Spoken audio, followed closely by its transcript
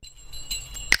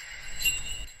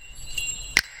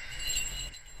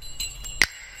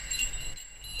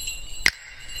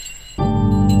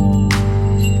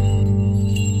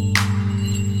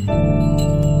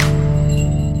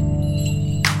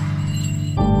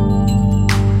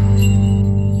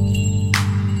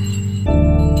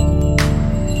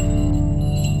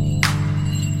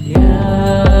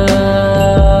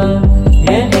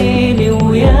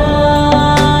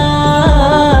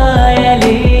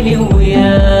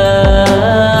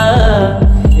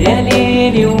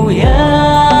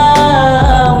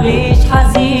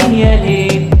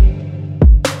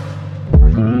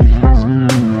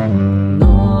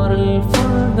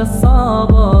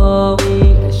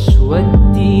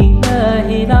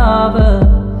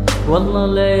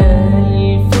والله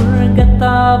ليالي الفرقة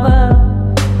تعبة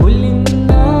كل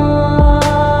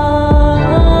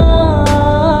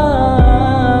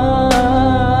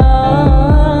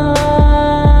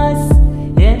الناس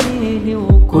يا ليلي،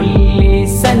 وكل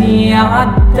ثانية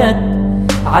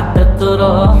عدت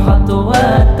راحت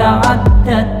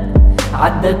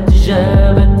عدت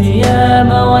جابت يا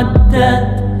مودت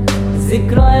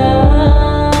ذكريات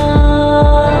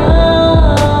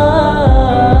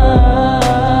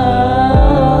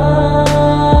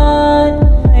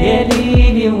يا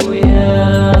ليلي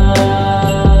ويا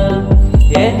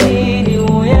ليلي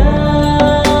ويا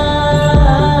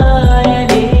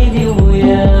ليلي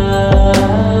ويا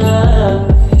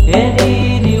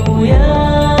ليلي ويا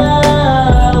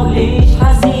وليش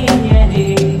حزين يا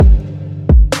ليل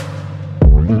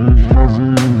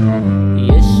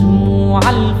يا شموع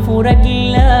الفرج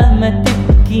لا ما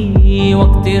تبكي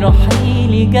وقت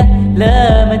رحيلي جه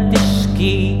لا ما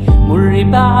تشكي مر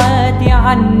بعادي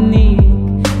عنك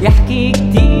يحكي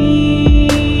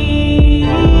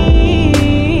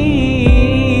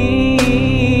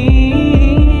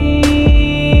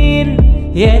كتير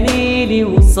يا ليلي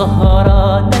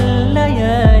وسهران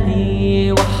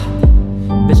الليالي وحدي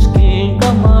بشكي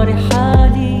قمر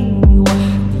حالي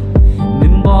وحدي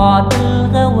من بعد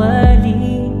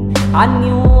الغوالي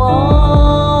عني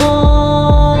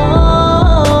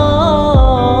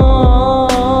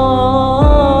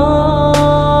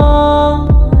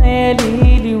يا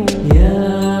ليلي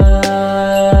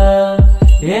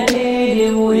يا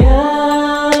ليلي ويا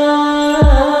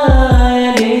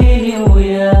ليلي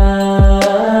ويا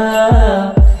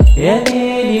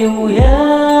ليلي ويا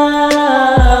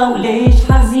وليش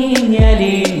حزين يا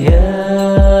ليل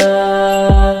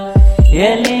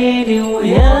يا ليلي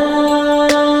ويا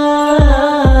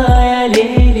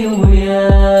ليلي ويا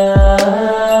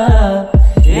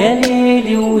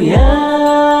ليلي ويا